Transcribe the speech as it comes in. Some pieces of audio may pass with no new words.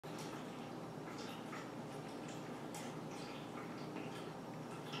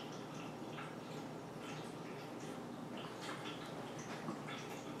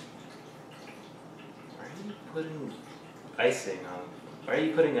putting icing on? Why are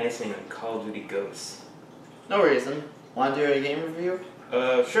you putting icing on Call of Duty Ghosts? No reason. Want to do a game review?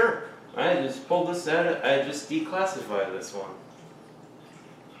 Sure. I just pulled this out. I just declassified this one.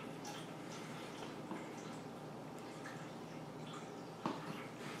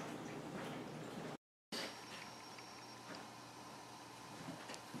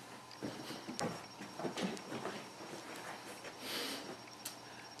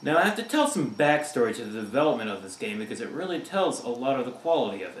 Now I have to tell some backstory to the development of this game because it really tells a lot of the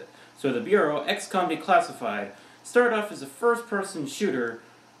quality of it. So the Bureau, XCOM Declassified, started off as a first-person shooter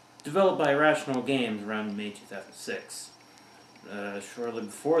developed by Irrational Games around May 2006. Shortly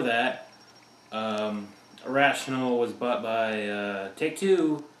before that, Irrational was bought by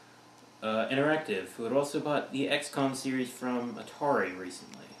Take-Two Interactive, who had also bought the XCOM series from Atari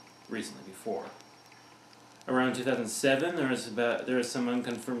recently before. Around 2007, there was some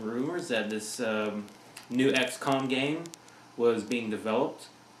unconfirmed rumors that this new XCOM game was being developed,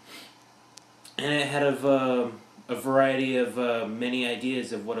 and it had a variety of many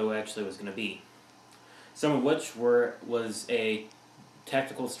ideas of what it actually was going to be. Some of which was a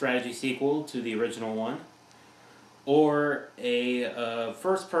tactical strategy sequel to the original one, or a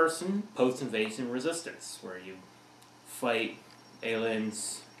first-person post-invasion resistance where you fight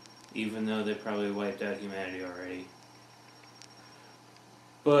aliens, even though they probably wiped out humanity already.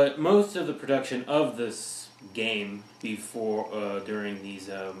 But most of the production of this game during these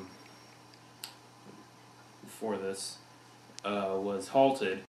before this was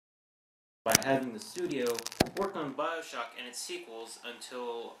halted by having the studio work on BioShock and its sequels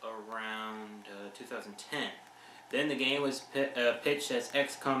until around 2010. Then the game was pitched as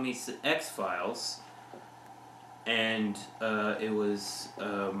XCOM meets the X-Files, and it was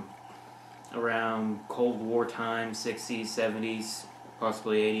around Cold War time, 60s, 70s,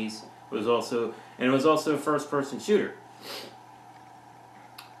 possibly 80s. It was also a first-person shooter.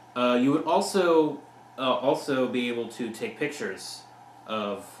 You would also be able to take pictures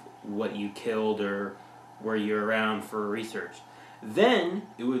of what you killed or where you're around for research. Then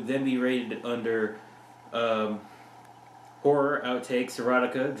it would then be rated under horror, outtakes,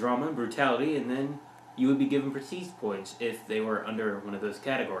 erotica, drama, brutality, and then you would be given prestige points if they were under one of those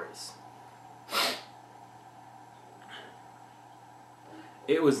categories.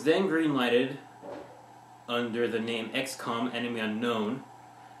 It was then greenlighted under the name XCOM Enemy Unknown,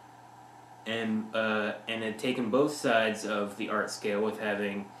 and had taken both sides of the art scale, with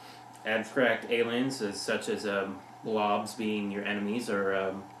having abstract aliens such as blobs being your enemies,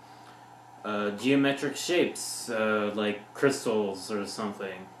 or geometric shapes like crystals or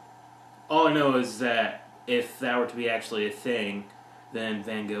something. All I know is that if that were to be actually a thing, then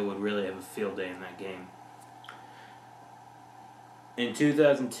Van Gogh would really have a field day in that game. In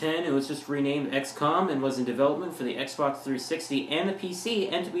 2010, it was just renamed XCOM and was in development for the Xbox 360 and the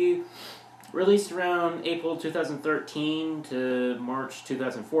PC, and to be released around April 2013 to March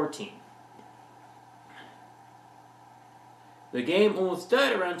 2014. The game almost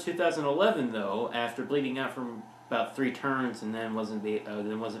died around 2011, though, after bleeding out from about 3 turns, and then wasn't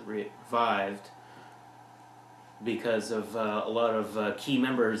revived because of a lot of key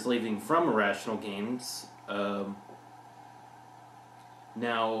members leaving from Irrational Games,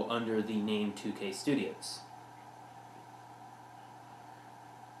 now under the name 2K Studios.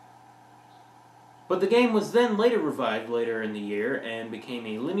 But the game was then later revived later in the year and became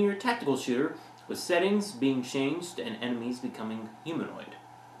a linear tactical shooter, with settings being changed and enemies becoming humanoid,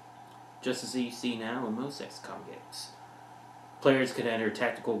 just as you see now in most XCOM games. Players could enter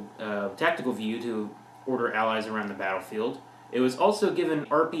tactical view to order allies around the battlefield. It was also given an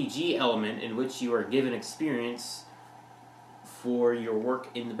RPG element in which you are given experience for your work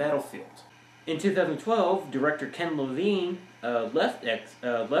in the battlefield. In 2012, director Ken Levine left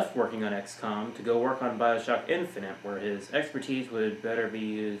working on XCOM to go work on BioShock Infinite, where his expertise would better be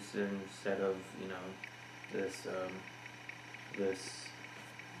used instead of, this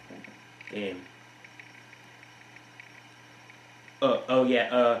game.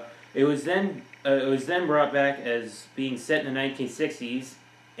 It was then brought back as being set in the 1960s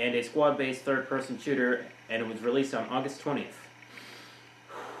and a squad-based third-person shooter, and it was released on August 20th.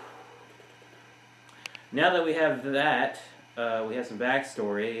 Now that we have that, we have some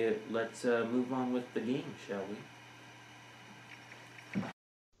backstory, let's move on with the game, shall we?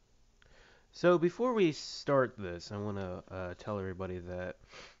 So before we start this, I want to tell everybody that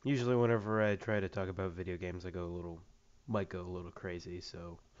usually whenever I try to talk about video games, I might go a little crazy,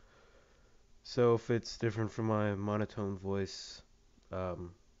 so if it's different from my monotone voice,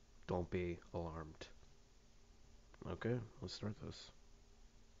 don't be alarmed. Okay, let's start this.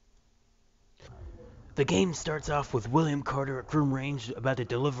 The game starts off with William Carter at Groom Range about to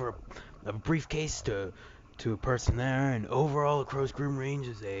deliver a briefcase to a person there, and overall across Groom Range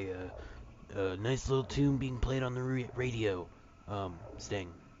is a nice little tune being played on the radio. Sting,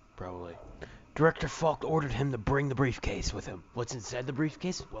 probably. Director Falk ordered him to bring the briefcase with him. What's inside the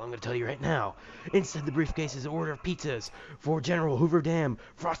briefcase? Well, I'm going to tell you right now. Inside the briefcase is an order of pizzas for General Hoover Dam,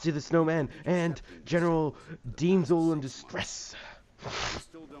 Frosty the Snowman, and General Deemsel in Distress.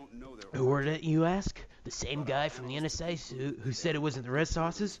 Who ordered it, you ask? The same guy from the NSA who said it wasn't the red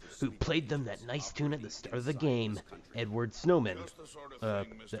sauces, who played them that nice tune at the start of the game. Edward Snowman. That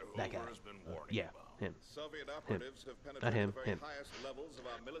guy. Yeah, him. Not him.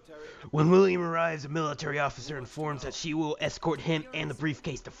 When William arrives, a military officer informs that she will escort him and the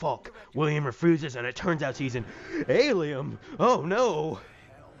briefcase to Falk. William refuses, and it turns out she's an alien. Oh no!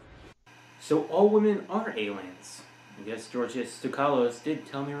 So all women are aliens. I guess Georgia Stoukalos did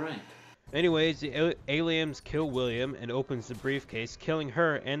tell me right. Anyways, the aliens kill William and opens the briefcase, killing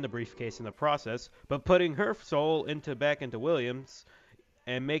her and the briefcase in the process, but putting her soul back into William's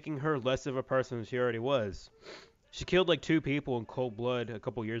and making her less of a person than she already was. She killed like 2 people in cold blood a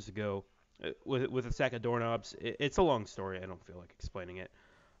couple years ago with a sack of doorknobs. It's a long story. I don't feel like explaining it.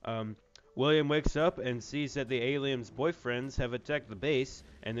 William wakes up and sees that the aliens' boyfriends have attacked the base,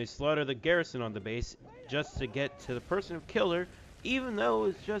 and they slaughter the garrison on the base just to get to the person who killed her, even though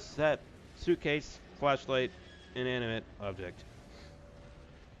it's just that suitcase, flashlight, inanimate object.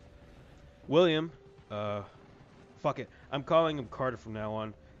 William, fuck it, I'm calling him Carter from now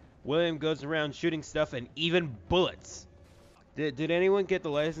on. William goes around shooting stuff and even bullets. Did anyone get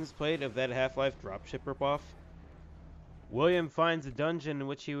the license plate of that Half-Life dropship ripoff? William finds a dungeon in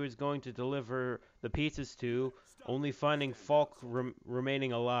which he was going to deliver the pizzas to, only finding Falk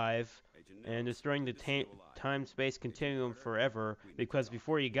remaining alive and destroying the time-space continuum forever, because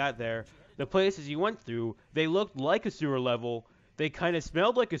before you got there, the places you went through, they looked like a sewer level, they kind of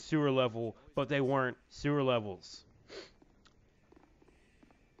smelled like a sewer level, but they weren't sewer levels.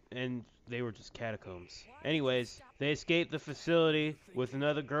 And they were just catacombs. Anyways, they escape the facility with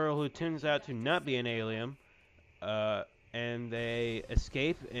another girl who turns out to not be an alien, and they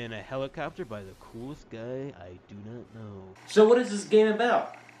escape in a helicopter by the coolest guy I do not know. So what is this game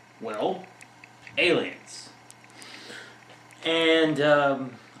about? Well, aliens. And a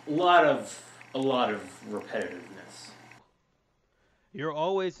lot of repetitiveness. You're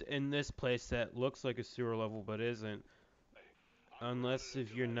always in this place that looks like a sewer level but isn't. Unless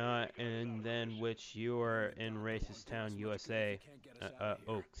if you're not, and then which you are in Racist Town, USA.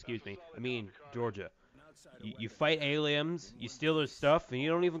 Georgia. You fight aliens, you steal their stuff, and you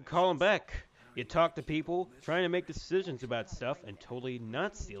don't even call them back. You talk to people, trying to make decisions about stuff, and totally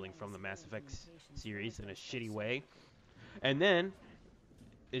not stealing from the Mass Effect series in a shitty way. And then,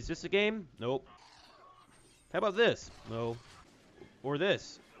 is this a game? Nope. How about this? No. Or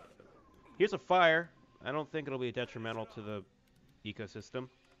this. Here's a fire. I don't think it'll be detrimental to the ecosystem.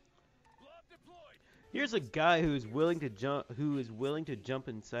 Here's a guy who is willing to jump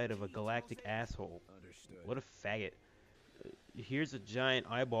inside of a galactic asshole. What a faggot. Here's a giant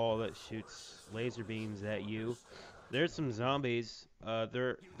eyeball that shoots laser beams at you. There's some zombies.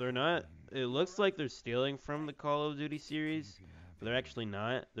 They're not. It looks like they're stealing from the Call of Duty series, but they're actually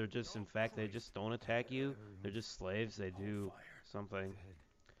not. They're just, in fact, they just don't attack you. They're just slaves. They do something.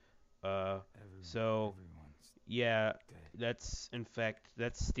 So, yeah, that's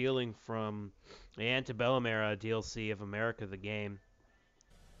stealing from the Antebellum era DLC of America the game.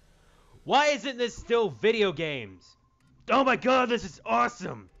 Why isn't this still video games? Oh my god, this is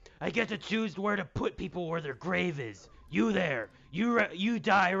awesome! I get to choose where to put people where their grave is. You there. You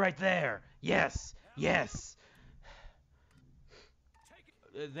die right there. Yes. Yes.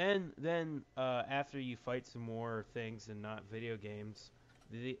 Then after you fight some more things and not video games,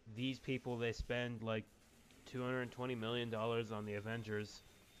 these people, they spend like $220 million on the Avengers.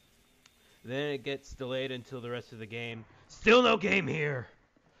 Then it gets delayed until the rest of the game. Still no game here!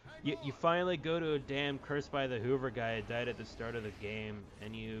 You finally go to a dam cursed by the Hoover guy that died at the start of the game,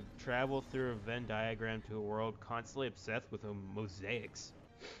 and you travel through a Venn diagram to a world constantly obsessed with mosaics.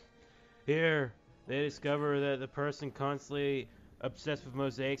 Here, they discover that the person constantly obsessed with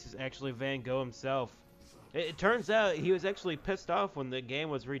mosaics is actually Van Gogh himself. It turns out he was actually pissed off when the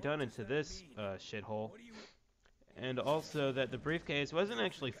game was redone into this shithole. And also that the briefcase wasn't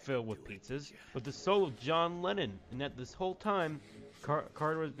actually filled with pizzas, but the soul of John Lennon, and that this whole time,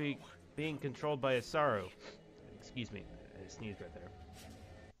 Carter was being controlled by his sorrow. Excuse me, I sneezed right there.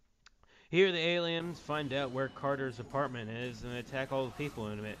 Here the aliens find out where Carter's apartment is and attack all the people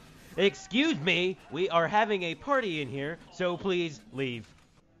in it. Excuse me, we are having a party in here, so please leave.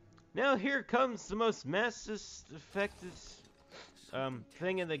 Now here comes the most massive effective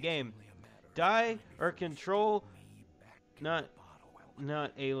thing in the game. Die or control not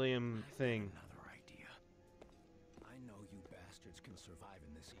alien thing.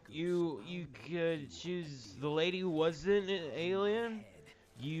 You could choose the lady who wasn't an alien.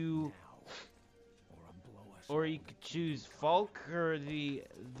 Or you could choose Falk or the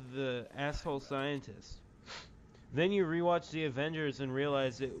asshole scientist. Then you rewatch the Avengers and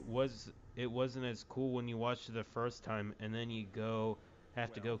realize it wasn't as cool when you watched it the first time, and then you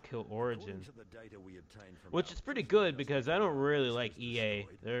have to go kill Origin, which is pretty good because I don't really like EA.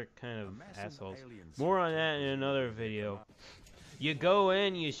 They're kind of assholes. More on that in another video. You go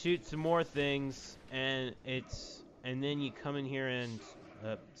in, you shoot some more things, and then you come in here and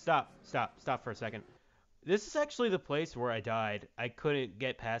stop for a second. This is actually the place where I died. I couldn't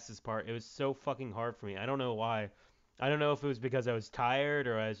get past this part. It was so fucking hard for me. I don't know why. I don't know if it was because I was tired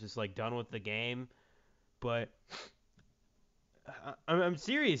or I was just like done with the game, but I'm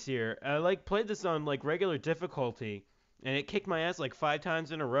serious here. I like played this on like regular difficulty, and it kicked my ass like 5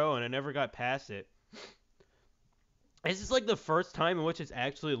 times in a row, and I never got past it. This is like the first time in which it's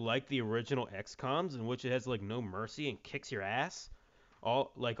actually like the original XCOMs, in which it has like no mercy and kicks your ass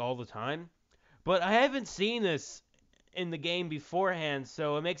all the time. But I haven't seen this in the game beforehand,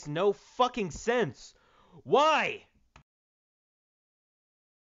 so it makes no fucking sense. Why?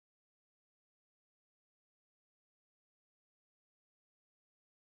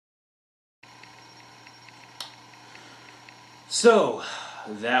 So,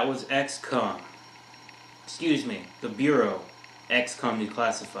 that was XCOM. Excuse me, the Bureau. XCOM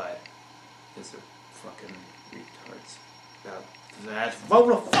Declassified. Because they're fucking retards about that. Why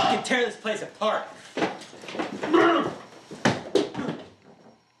would I fucking tear this place apart?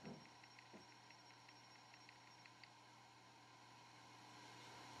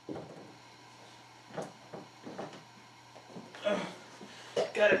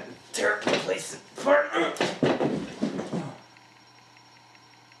 Gotta tear the place apart.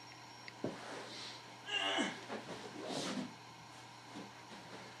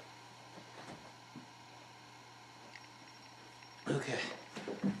 Okay.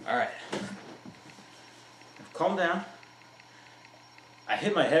 Alright. Calm down. I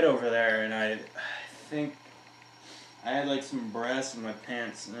hit my head over there and I think I had like some brass in my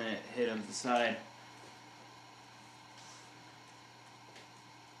pants and it hit on the side.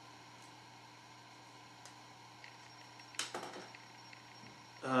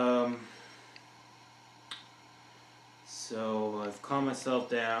 So I've calmed myself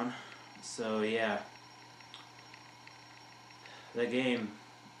down. So yeah. The game,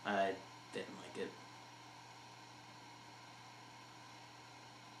 I didn't like it.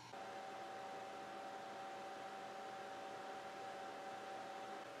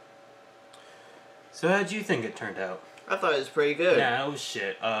 So how'd you think it turned out? I thought it was pretty good. Yeah, it was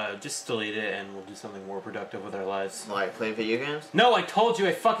shit. Just delete it and we'll do something more productive with our lives. Like playing video games? No, I told you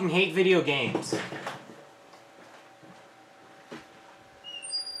I fucking hate video games.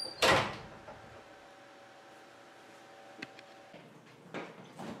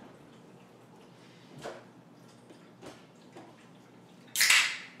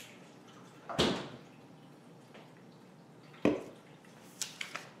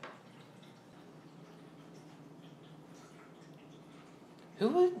 Who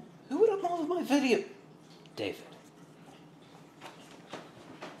would upload my video? David.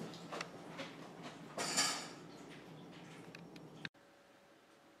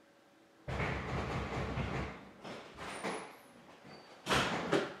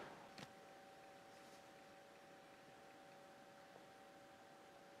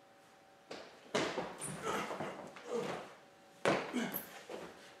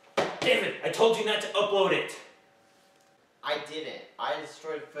 David, I told you not to upload it. I didn't. I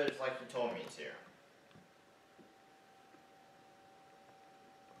destroyed footage like you told me to.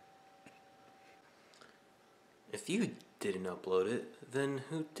 If you didn't upload it, then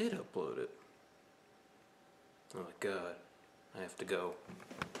who did upload it? Oh my god, I have to go.